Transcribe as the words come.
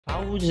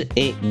How's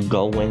it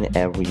going,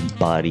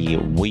 everybody?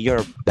 We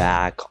are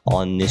back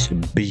on this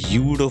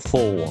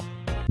beautiful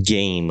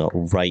game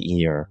right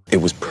here. It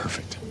was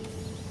perfect.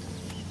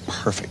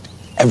 Perfect.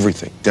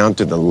 Everything, down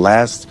to the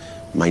last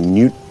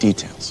minute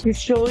details. To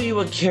show you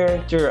a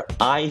character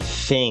I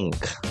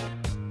think,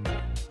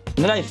 and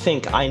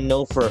then I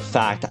know for a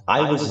fact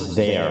I was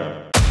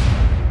there.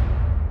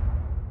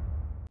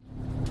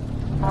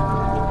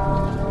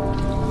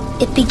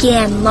 It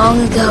began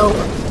long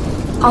ago,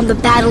 on the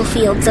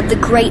battlefields of the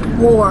Great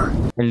War.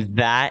 And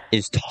that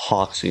is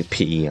Toxic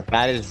P.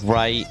 That is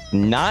right,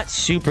 not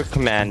Super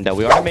Commando.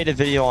 We already made a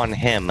video on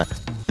him.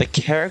 The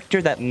character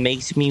that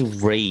makes me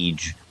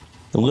rage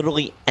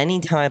literally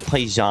anytime I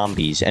play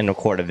zombies and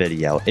record a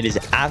video. It is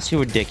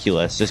absolutely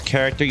ridiculous. This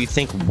character you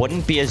think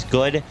wouldn't be as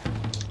good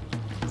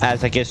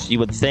as I guess you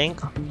would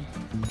think.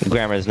 The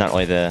grammar is not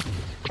really the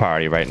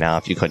priority right now,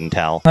 if you couldn't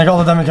tell. I got all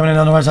the damage coming in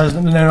on the right side.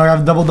 I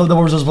have double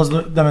versus plus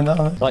the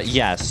damage. But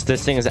yes,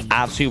 this thing is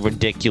absolutely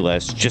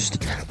ridiculous.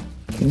 Just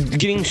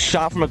getting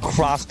shot from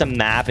across the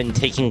map and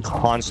taking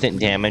constant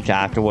damage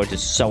afterwards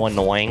is so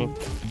annoying.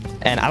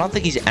 And I don't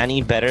think he's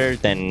any better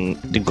than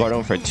the Garden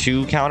Warfare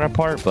 2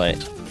 counterpart, but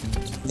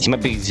he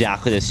might be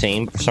exactly the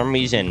same. For some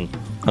reason,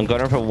 on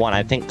Garden Warfare 1,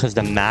 I think because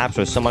the maps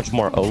are so much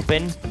more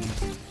open,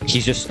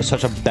 he's just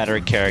such a better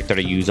character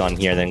to use on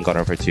here than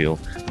Garden Warfare 2.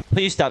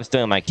 Please stop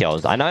stealing my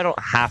kills. I know I don't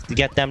have to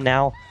get them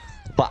now,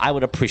 but I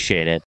would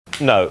appreciate it.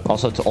 No.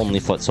 Also, it's only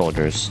foot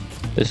soldiers.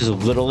 This is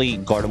literally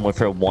Garden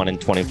Warfare 1 in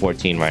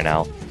 2014 right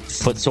now.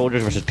 Foot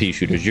soldiers versus pea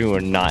shooters. You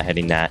are not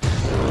hitting that.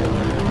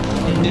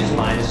 This is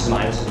mine, this is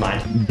mine, this is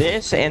mine.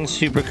 This and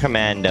Super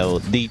Commando,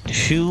 the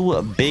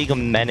two big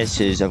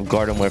menaces of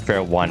Garden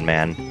Warfare 1,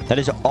 man. That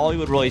is all you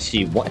would really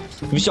see.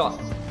 If you saw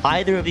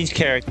either of these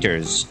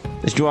characters,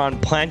 if you were on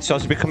Plant, saw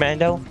Super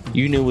Commando,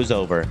 you knew it was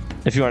over.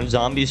 If you were on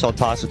Zombie, saw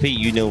Toxic P,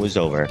 you knew it was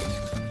over.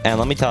 And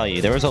let me tell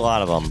you, there was a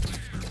lot of them.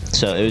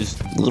 So it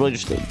was literally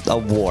just a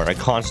war, a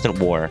constant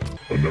war.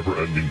 A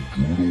never-ending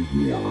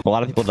brutal war. A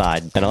lot of people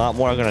died, and a lot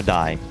more are gonna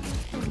die.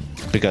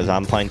 Because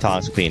I'm playing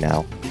Toxic P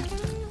now.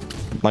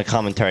 My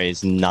commentary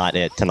is not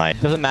it tonight.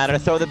 Doesn't matter,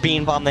 throw the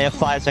bean bomb, they have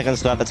 5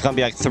 seconds left. It's gonna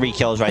be like 3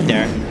 kills right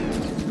there.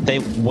 They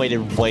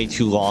waited way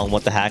too long,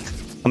 what the heck.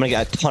 I'm gonna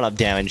get a ton of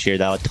damage here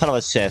though, a ton of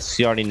assists.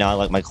 You already know I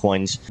like my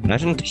coins.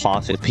 Imagine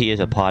Toxic P as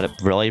a pot of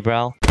really,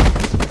 bro.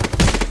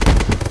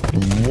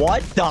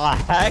 What the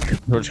heck?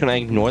 We're just gonna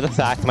ignore the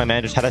fact that my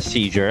man just had a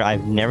seizure.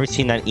 I've never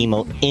seen that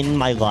emote in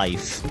my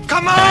life.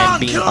 Come And I'm on,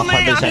 being kill me,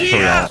 I'm 100% for here!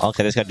 real.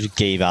 Okay, this guy just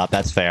gave up.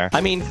 That's fair. I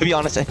mean, to be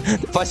honest,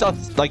 if I saw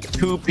like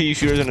 2 pea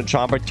shooters and a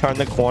chomper turn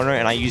the corner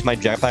and I use my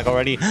jetpack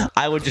already,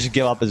 I would just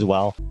give up as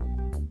well.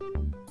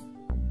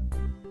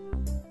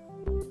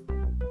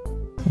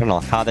 I don't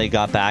know how they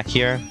got back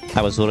here.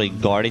 I was literally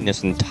guarding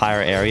this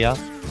entire area.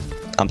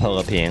 I'm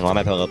pillow peeing. Why am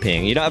I pillow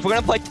peeing? You know, if we're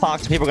gonna play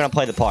Toxic P, we're gonna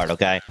play the part,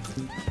 okay?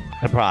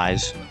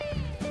 Surprise.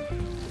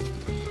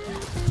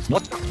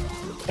 What?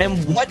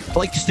 And what,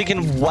 like,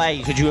 stinking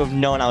way should you have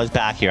known I was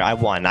back here? I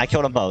won. I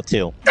killed them both,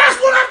 too. That's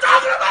what I'm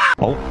talking about!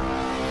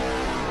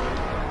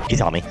 Oh. He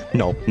saw me.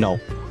 No, no.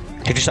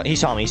 He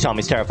saw me.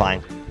 It's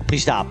terrifying.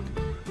 Please stop.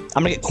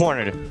 I'm gonna get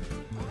cornered.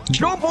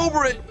 Jump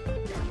over it!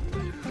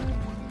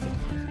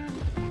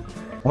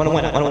 I wanna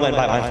win.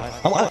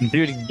 Bye.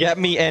 Dude, get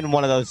me in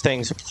one of those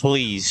things,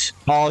 please.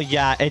 Oh,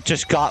 yeah, it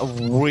just got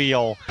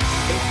real.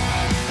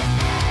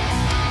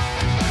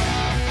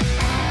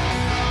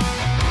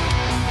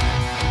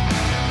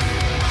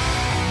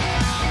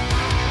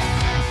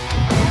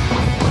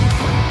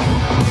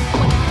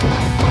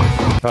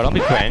 Bro, don't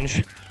be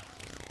cringe.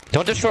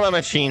 Don't destroy my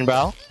machine,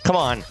 bro. Come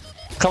on.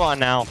 Come on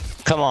now.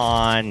 Come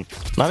on.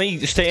 Let me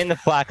stay in the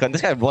flat gun.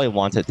 This guy really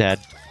wants it dead.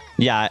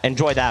 Yeah,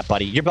 enjoy that,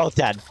 buddy. You're both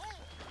dead.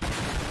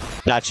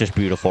 That's just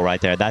beautiful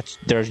right there.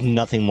 There's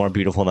nothing more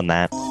beautiful than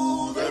that.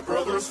 Ooh, that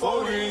brother's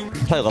floating.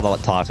 Play a level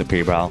of Toxic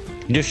P, bro.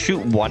 You just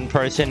shoot one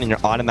person and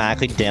you're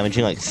automatically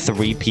damaging like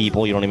 3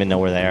 people. You don't even know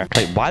we're there.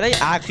 Like, why are they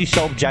actually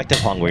so objective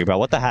hungry, bro?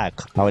 What the heck?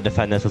 I would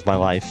defend this with my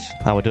life.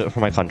 I would do it for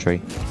my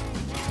country.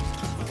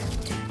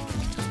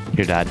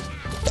 You're dead.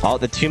 Oh,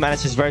 the 2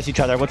 menaces versus each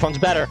other. Which one's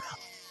better?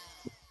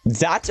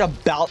 That's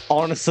about,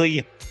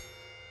 honestly,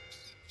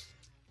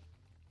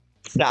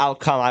 the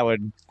outcome I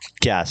would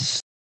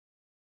guess.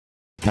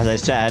 As I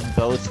said,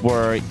 both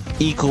were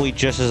equally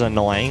just as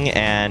annoying,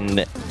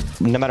 and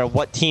no matter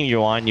what team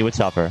you're on, you would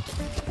suffer.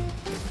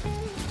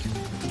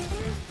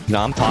 No,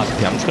 I'm talking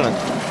to you. I'm just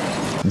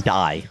gonna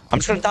die. I'm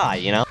just gonna die,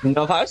 you know? You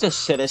know, if I was a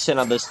citizen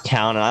of this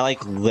town and I,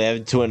 like,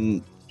 lived to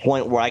a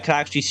point where I could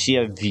actually see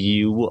a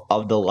view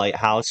of the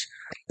lighthouse,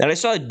 and I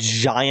saw a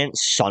giant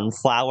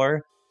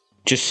sunflower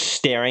just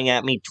staring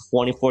at me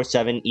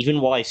 24/7,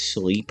 even while I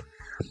sleep,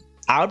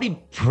 I would be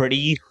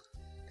pretty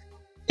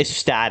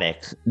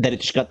ecstatic that it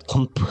just got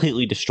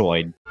completely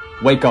destroyed.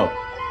 Wake up.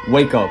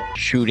 Wake up.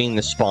 Shooting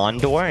the spawn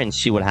door and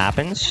see what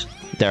happens.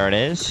 There it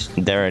is.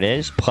 There it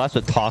is. Plus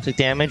with toxic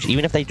damage,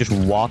 even if they just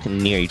walk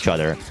near each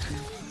other,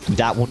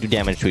 that won't do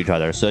damage to each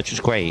other. So it's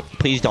just great.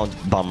 Please don't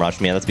bum rush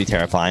me. Let's be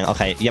terrifying.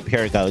 Okay, yep,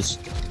 here it goes.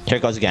 Here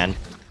it goes again.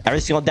 Every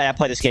single day I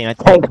play this game, I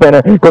Tank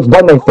banner goes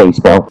by my face,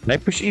 bro. I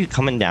appreciate you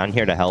coming down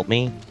here to help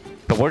me,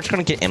 but we're just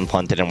gonna get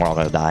implanted and we're all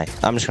gonna die.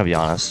 I'm just gonna be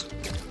honest.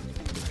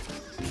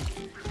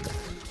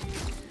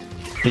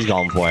 He's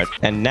going for it.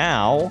 And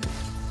now,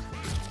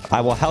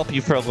 I will help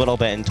you for a little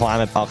bit until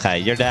I'm... Okay,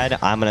 you're dead.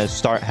 I'm gonna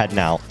start heading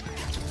out.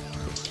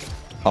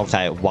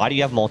 Okay, why do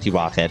you have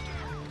multi-rocket?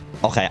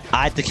 Okay,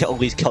 I have to at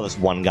least kill this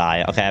one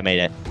guy. Okay, I made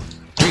it.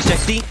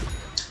 360.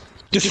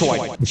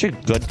 Destroyed. It's a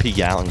good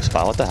P-Galling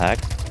spot. What the heck?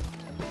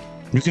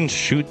 You can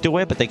shoot through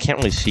it, but they can't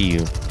really see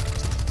you.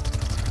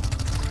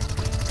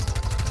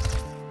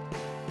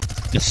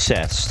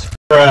 Assist.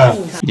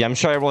 Yeah, I'm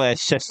sure I really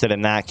assisted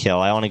in that kill.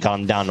 I only got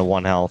him down to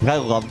 1 health. I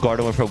love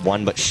Gardevoir for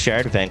 1, but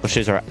shared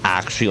vanquishes are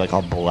actually like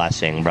a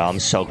blessing, bro. I'm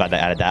so glad they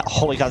added that.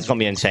 Holy God, it's gonna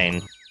be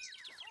insane.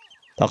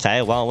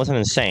 Okay, well, it wasn't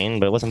insane,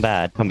 but it wasn't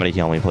bad. Somebody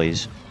heal me,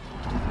 please.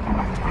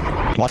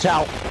 Watch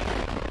out!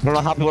 I don't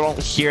know how people don't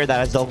hear that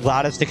as the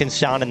loudest sticking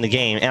sound in the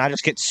game, and I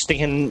just get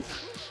sticking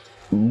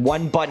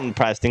 1 button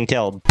pressed and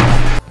killed.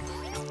 I'll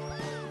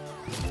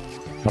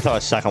throw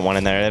a second one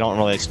in there. They don't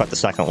really expect the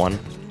second one.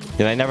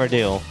 Yeah, they never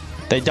do.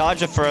 They dodge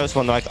the first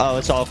one, they're like, oh,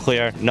 it's all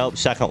clear. Nope,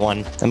 second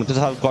one. And because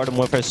of how Garden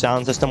Warfare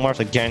sound system works,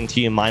 I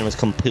guarantee you mine was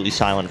completely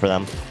silent for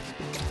them.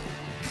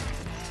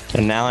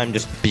 And now I'm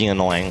just being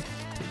annoying.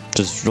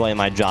 Just really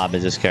my job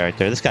as this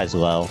character. This guy's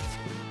low.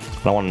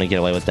 I don't want him to get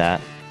away with that.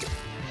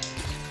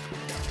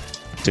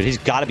 Dude, he's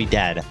gotta be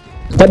dead.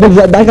 That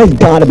guy's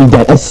gotta be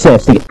dead.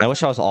 Assist. I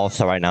wish I was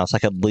also right now so I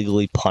could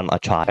legally punt a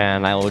shot.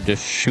 And I will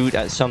just shoot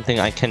at something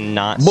I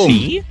cannot Boom.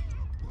 see.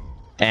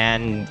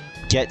 And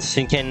get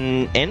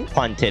sinking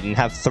implanted and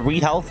have 3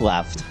 health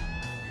left.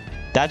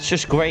 That's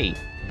just great.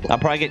 I'll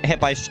probably get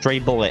hit by a stray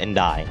bullet and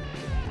die.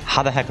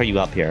 How the heck are you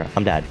up here?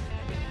 I'm dead.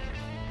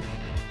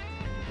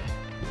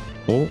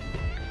 Oh,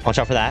 watch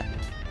out for that.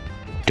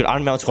 Dude, I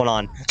don't know what's going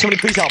on. Somebody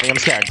please help me, I'm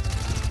scared.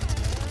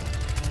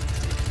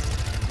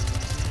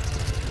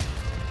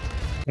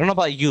 I don't know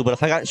about you, but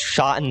if I got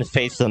shot in the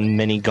face with a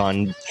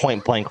minigun,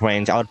 point blank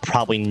range, I would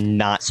probably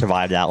not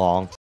survive that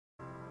long.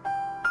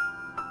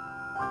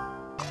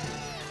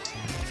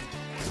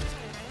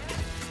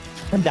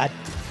 I'm dead.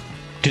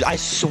 Dude, I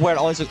swear,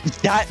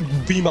 that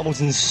beam up was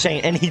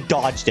insane, and he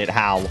dodged it.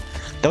 How?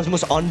 That was the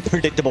most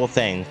unpredictable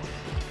thing.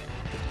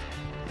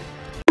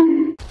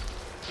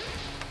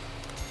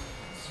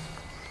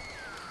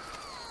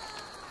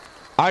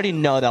 I already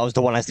know that was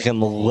the one I think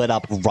lit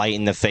up right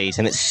in the face,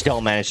 and it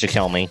still managed to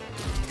kill me.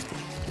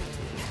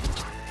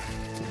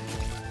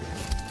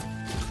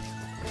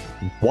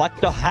 What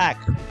the heck?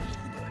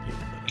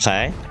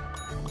 Okay.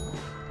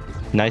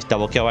 Nice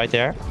double kill right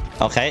there.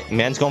 Okay,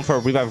 man's going for a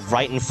revive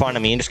right in front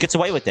of me and just gets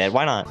away with it.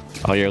 Why not?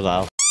 Oh, you're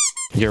low.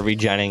 You're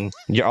regenning.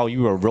 Oh,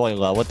 you were really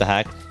low. What the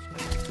heck?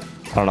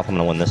 I don't know if I'm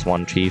gonna win this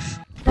one, Chief.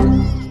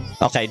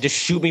 Okay, just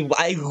shoot me.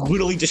 I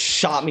literally just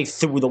shot me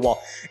through the wall.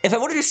 If I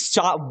would have just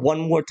shot one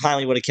more time,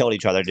 we would have killed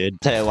each other,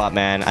 dude. Tell you what,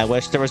 man. I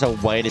wish there was a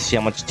way to see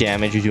how much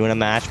damage you do in a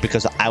match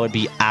because I would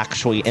be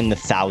actually in the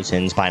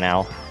thousands by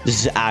now.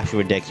 This is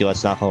actually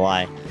ridiculous, not gonna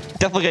lie.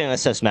 Definitely getting an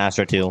assist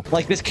master too.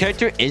 Like, this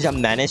character is a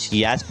menace,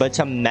 yes, but it's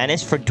a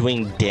menace for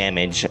doing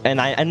damage.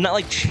 And I'm not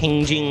like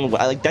changing,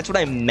 like, that's what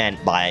I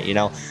meant by it, you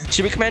know?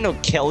 Super Commando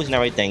kills and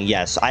everything,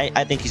 yes,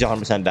 I think he's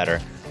 100% better.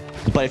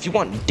 But if you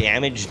want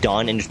damage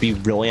done and just be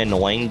really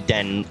annoying,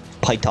 then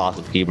play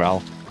Toxicity,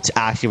 bro. It's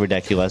actually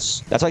ridiculous.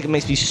 That's like it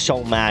makes me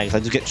so mad because I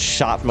just get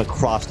shot from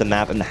across the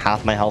map and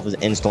half my health is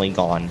instantly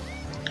gone.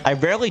 I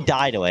rarely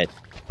die to it,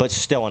 but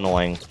still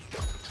annoying.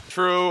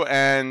 True,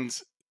 and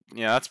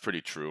yeah, that's pretty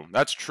true.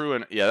 That's true,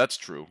 and yeah, that's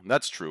true.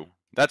 That's true.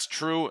 That's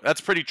true.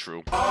 That's pretty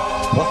true.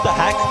 What the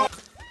heck?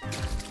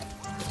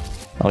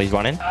 Oh, he's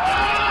running?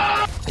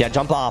 Yeah,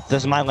 jump off.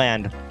 This is my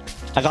land.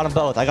 I got them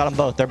both. I got them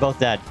both. They're both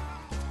dead.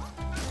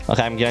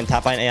 Okay, I'm getting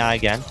tapped by an AI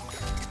again.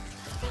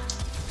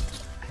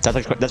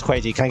 That's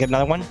crazy. Can I get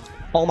another one?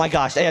 Oh my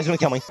gosh, AI's gonna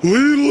kill me.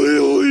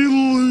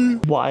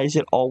 Why is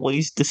it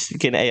always the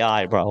skin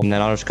AI, bro? And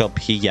then I'll just go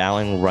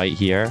P-Galling right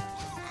here.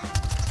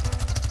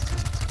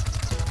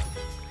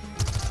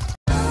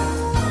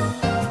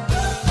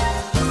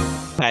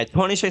 Alright,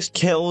 26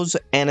 kills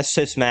and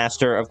assist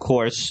master, of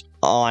course,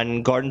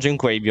 on Gardens and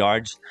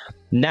Graveyards.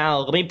 Now,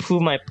 let me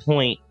prove my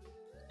point,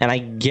 and I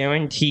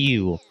guarantee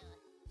you,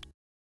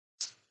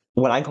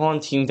 when I go on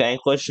Team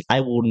Vanquish,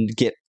 I will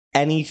get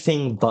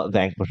anything but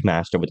Vanquish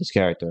Master with this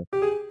character.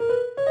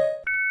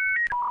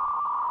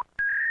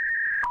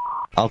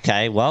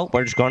 Okay, well,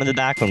 we're just going to the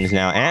back rooms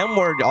now, and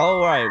we're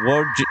alright.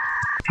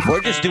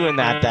 We're just doing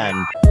that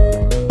then.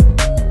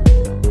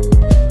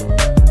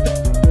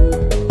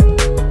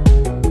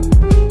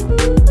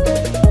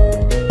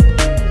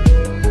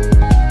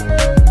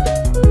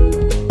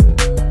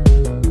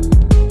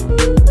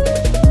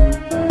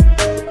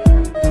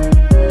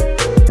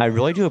 I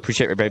really do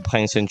appreciate everybody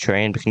playing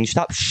Centurion, but can you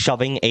stop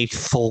shoving a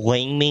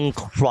flaming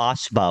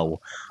crossbow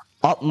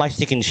up my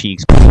sticking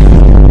cheeks?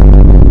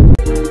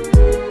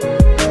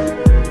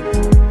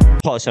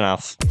 Close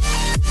enough.